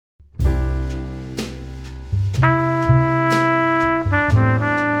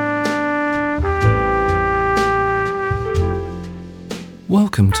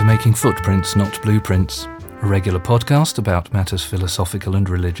Welcome to Making Footprints, Not Blueprints, a regular podcast about matters philosophical and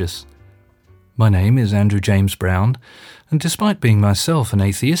religious. My name is Andrew James Brown, and despite being myself an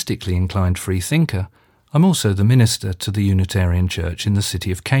atheistically inclined free thinker, I'm also the minister to the Unitarian Church in the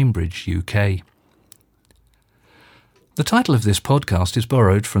city of Cambridge, UK. The title of this podcast is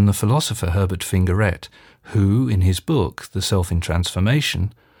borrowed from the philosopher Herbert Fingarette, who, in his book, The Self in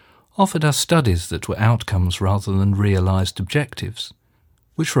Transformation, offered us studies that were outcomes rather than realised objectives,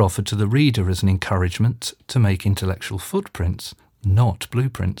 which were offered to the reader as an encouragement to make intellectual footprints, not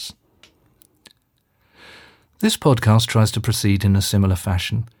blueprints. This podcast tries to proceed in a similar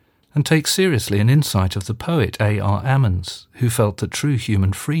fashion and takes seriously an insight of the poet A.R. Ammons, who felt that true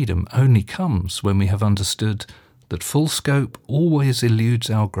human freedom only comes when we have understood that full scope always eludes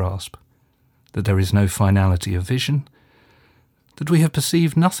our grasp, that there is no finality of vision, that we have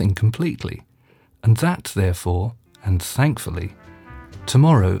perceived nothing completely, and that, therefore, and thankfully,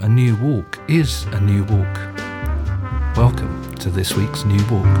 tomorrow a new walk is a new walk. Welcome to this week's New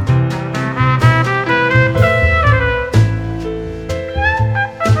Walk.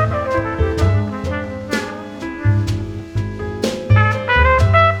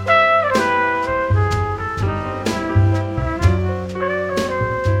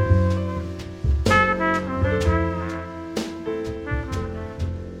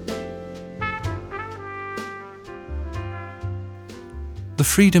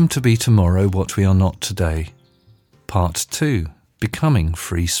 The freedom to be tomorrow what we are not today. Part 2. Becoming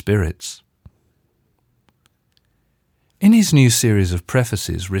Free Spirits. In his new series of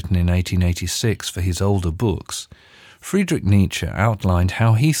prefaces written in 1886 for his older books, Friedrich Nietzsche outlined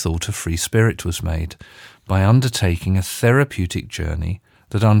how he thought a free spirit was made by undertaking a therapeutic journey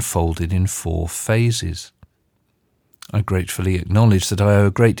that unfolded in 4 phases. I gratefully acknowledge that I owe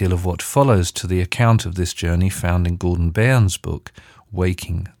a great deal of what follows to the account of this journey found in Gordon Byrne's book,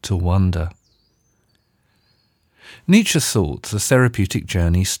 Waking to Wonder. Nietzsche thought the therapeutic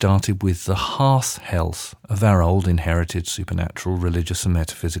journey started with the hearth health of our old inherited supernatural religious and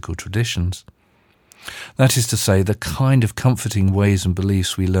metaphysical traditions. That is to say, the kind of comforting ways and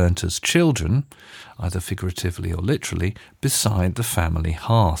beliefs we learnt as children, either figuratively or literally, beside the family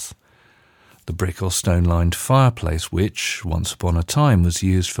hearth. The brick or stone-lined fireplace which, once upon a time, was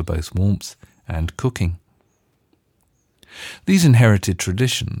used for both warmth and cooking. These inherited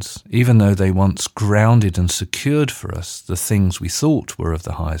traditions, even though they once grounded and secured for us the things we thought were of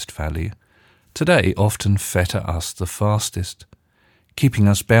the highest value, today often fetter us the fastest, keeping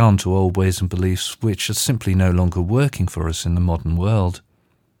us bound to old ways and beliefs which are simply no longer working for us in the modern world.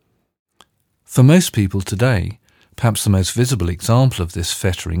 For most people today, perhaps the most visible example of this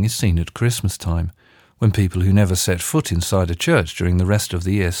fettering is seen at Christmas time, when people who never set foot inside a church during the rest of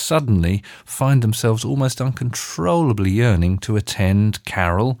the year suddenly find themselves almost uncontrollably yearning to attend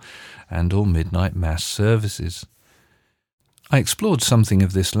carol and or midnight mass services. I explored something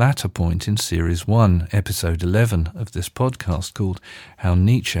of this latter point in Series 1, Episode 11 of this podcast called How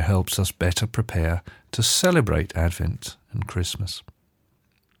Nietzsche Helps Us Better Prepare to Celebrate Advent and Christmas.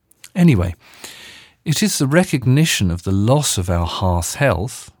 Anyway, it is the recognition of the loss of our hearth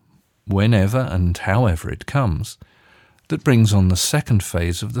health, whenever and however it comes, that brings on the second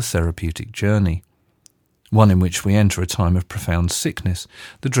phase of the therapeutic journey, one in which we enter a time of profound sickness,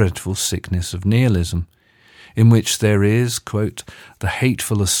 the dreadful sickness of nihilism, in which there is, quote, the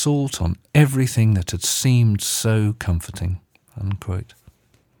hateful assault on everything that had seemed so comforting, unquote.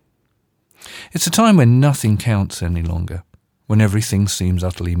 It's a time when nothing counts any longer, when everything seems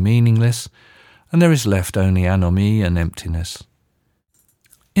utterly meaningless, and there is left only anomie and emptiness.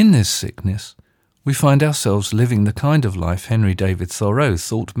 In this sickness, we find ourselves living the kind of life Henry David Thoreau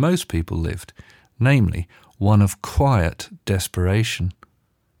thought most people lived, namely, one of quiet desperation.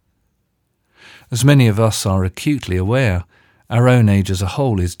 As many of us are acutely aware, our own age as a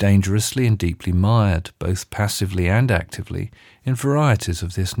whole is dangerously and deeply mired, both passively and actively, in varieties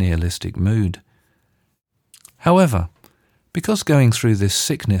of this nihilistic mood. However, because going through this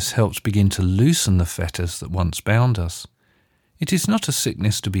sickness helps begin to loosen the fetters that once bound us, it is not a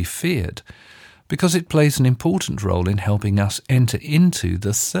sickness to be feared, because it plays an important role in helping us enter into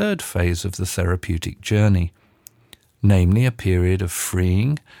the third phase of the therapeutic journey, namely a period of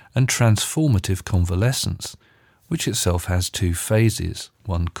freeing and transformative convalescence, which itself has 2 phases,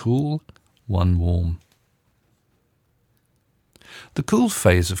 one cool, one warm. The cool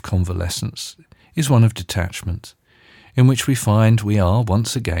phase of convalescence is one of detachment, in which we find we are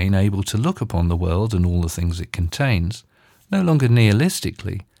once again able to look upon the world and all the things it contains, no longer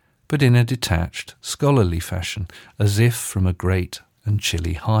nihilistically, but in a detached, scholarly fashion, as if from a great and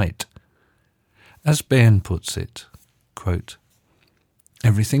chilly height. As Byrne puts it, quote,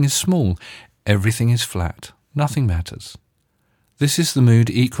 Everything is small, everything is flat, nothing matters. This is the mood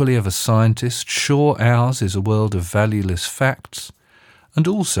equally of a scientist, sure ours is a world of valueless facts, and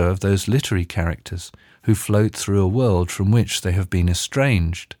also of those literary characters who float through a world from which they have been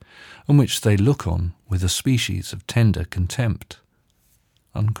estranged, and which they look on with a species of tender contempt."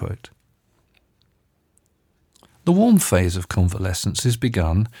 Unquote. The warm phase of convalescence is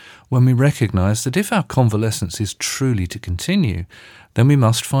begun when we recognise that if our convalescence is truly to continue, then we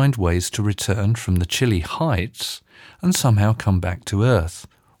must find ways to return from the chilly heights and somehow come back to earth,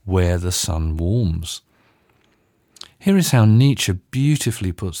 where the sun warms. Here is how Nietzsche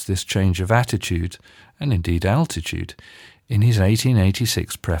beautifully puts this change of attitude, and indeed altitude, in his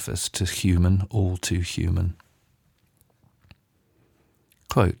 1886 preface to Human, All Too Human.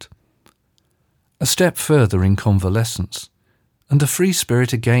 Quote, "A step further in convalescence, and the free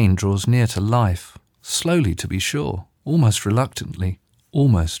spirit again draws near to life, slowly to be sure, almost reluctantly,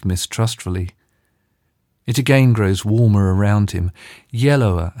 almost mistrustfully. It again grows warmer around him,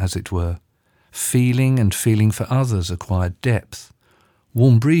 yellower as it were. Feeling and feeling for others acquire depth.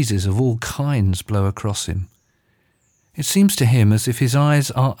 Warm breezes of all kinds blow across him. It seems to him as if his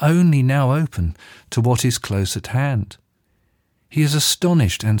eyes are only now open to what is close at hand. He is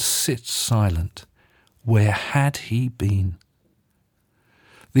astonished and sits silent. Where had he been?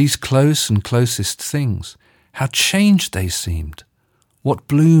 These close and closest things, how changed they seemed! What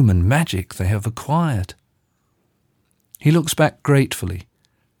bloom and magic they have acquired! He looks back gratefully,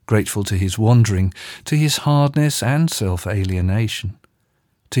 grateful to his wandering, to his hardness and self-alienation,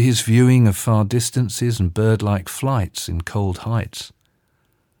 to his viewing of far distances and bird-like flights in cold heights.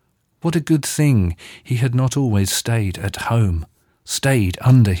 What a good thing he had not always stayed at home, stayed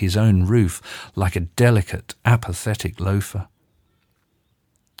under his own roof like a delicate, apathetic loafer.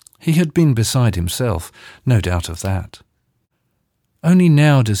 He had been beside himself, no doubt of that. Only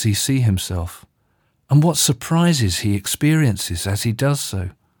now does he see himself, and what surprises he experiences as he does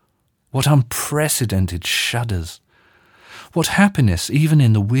so. What unprecedented shudders! What happiness even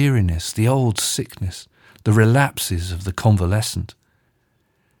in the weariness, the old sickness, the relapses of the convalescent.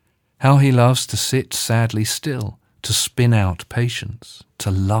 How he loves to sit sadly still, to spin out patience,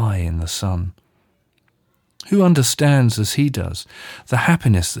 to lie in the sun. Who understands as he does the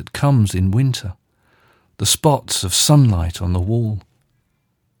happiness that comes in winter, the spots of sunlight on the wall?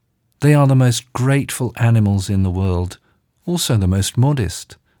 They are the most grateful animals in the world, also the most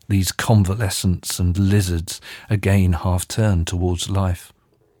modest, these convalescents and lizards again half-turned towards life.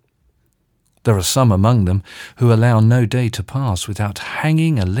 There are some among them who allow no day to pass without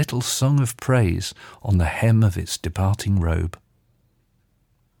hanging a little song of praise on the hem of its departing robe.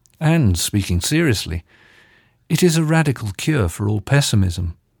 And, speaking seriously, it is a radical cure for all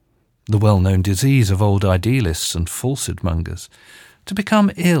pessimism, the well-known disease of old idealists and falsehood-mongers, to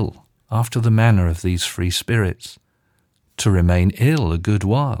become ill after the manner of these free spirits, to remain ill a good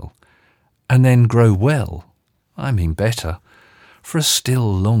while, and then grow well, I mean better, for a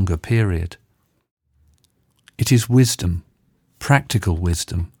still longer period. It is wisdom, practical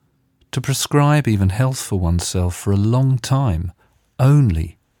wisdom, to prescribe even health for oneself for a long time,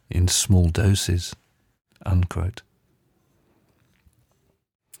 only in small doses." Unquote.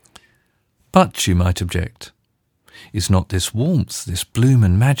 But, you might object, is not this warmth, this bloom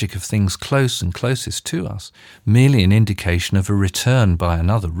and magic of things close and closest to us, merely an indication of a return by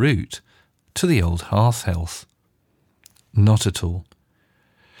another route to the old hearth health? Not at all.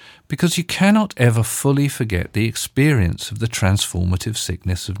 Because you cannot ever fully forget the experience of the transformative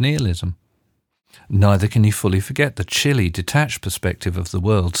sickness of nihilism. Neither can you fully forget the chilly, detached perspective of the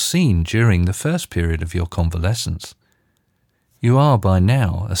world seen during the first period of your convalescence. You are by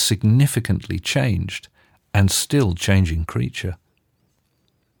now a significantly changed and still changing creature.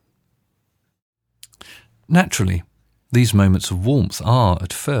 Naturally, these moments of warmth are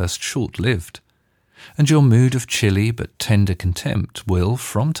at first short-lived, and your mood of chilly but tender contempt will,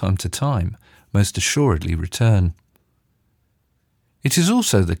 from time to time, most assuredly return. It is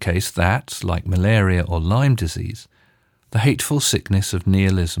also the case that, like malaria or Lyme disease, the hateful sickness of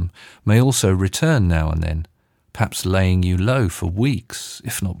nihilism may also return now and then, perhaps laying you low for weeks,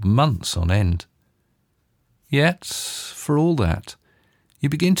 if not months on end. Yet, for all that, you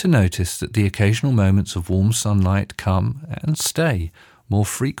begin to notice that the occasional moments of warm sunlight come and stay more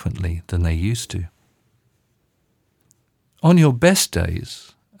frequently than they used to. On your best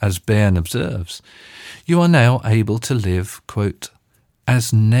days, as Bairn observes, you are now able to live, quote,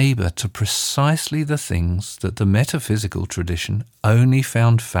 as neighbour to precisely the things that the metaphysical tradition only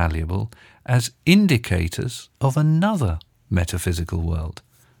found valuable as indicators of another metaphysical world,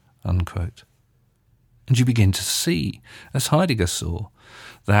 unquote. and you begin to see, as Heidegger saw,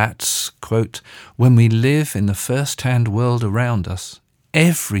 that, quote, when we live in the first-hand world around us,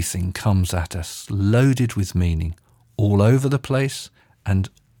 everything comes at us loaded with meaning, all over the place and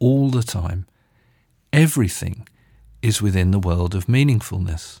all the time. Everything is within the world of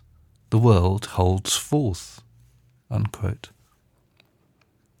meaningfulness. The world holds forth, unquote.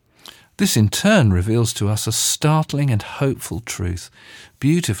 This in turn reveals to us a startling and hopeful truth,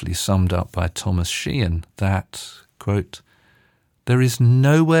 beautifully summed up by Thomas Sheehan, that, quote, there is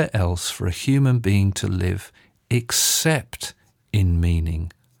nowhere else for a human being to live except in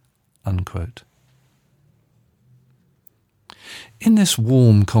meaning, unquote. In this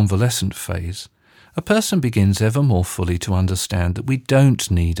warm convalescent phase, a person begins ever more fully to understand that we don't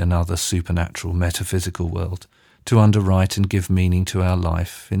need another supernatural metaphysical world to underwrite and give meaning to our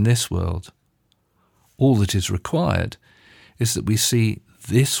life in this world. All that is required is that we see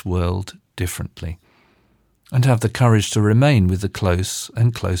this world differently and have the courage to remain with the close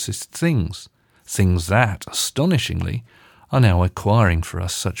and closest things that, astonishingly, are now acquiring for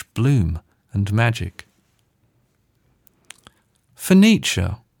us such bloom and magic. For Nietzsche,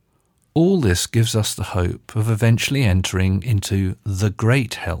 all this gives us the hope of eventually entering into the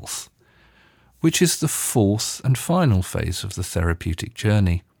great health, which is the fourth and final phase of the therapeutic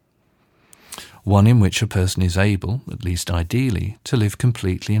journey, one in which a person is able, at least ideally, to live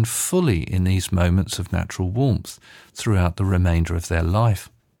completely and fully in these moments of natural warmth throughout the remainder of their life.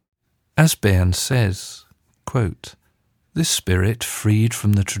 As Berne says, quote, this spirit, freed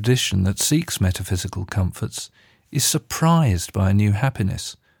from the tradition that seeks metaphysical comforts, is surprised by a new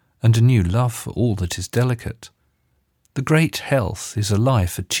happiness and a new love for all that is delicate. The great health is a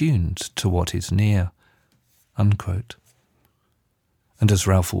life attuned to what is near, unquote. And as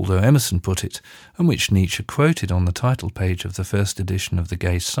Ralph Waldo Emerson put it, and which Nietzsche quoted on the title page of the first edition of The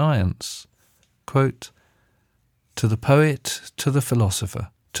Gay Science, quote, to the poet, to the philosopher,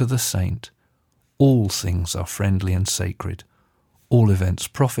 to the saint, all things are friendly and sacred, all events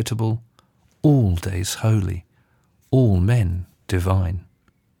profitable, all days holy, all men divine,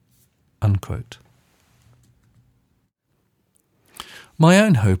 unquote. My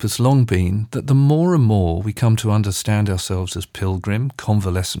own hope has long been that the more and more we come to understand ourselves as pilgrim,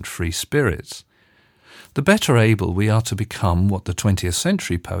 convalescent free spirits, the better able we are to become what the 20th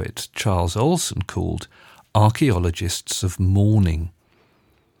century poet Charles Olson called archaeologists of mourning.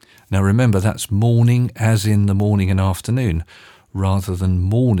 Now remember, that's mourning as in the morning and afternoon, rather than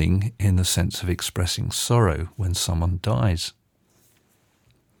mourning in the sense of expressing sorrow when someone dies.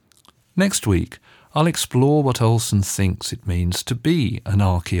 Next week, I'll explore what Olson thinks it means to be an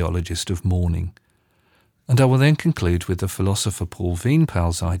archaeologist of mourning, and I will then conclude with the philosopher Paul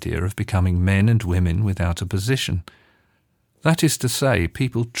Wienpal's idea of becoming men and women without a position. That is to say,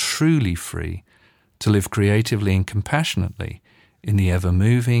 people truly free to live creatively and compassionately in the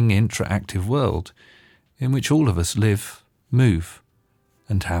ever-moving, interactive world in which all of us live, move,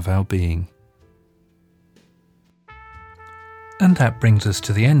 and have our being. And that brings us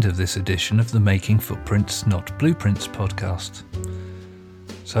to the end of this edition of the Making Footprints, Not Blueprints podcast.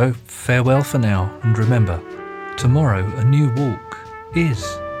 So, farewell for now, and remember, tomorrow a new walk is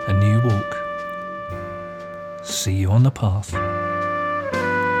a new walk. See you on the path.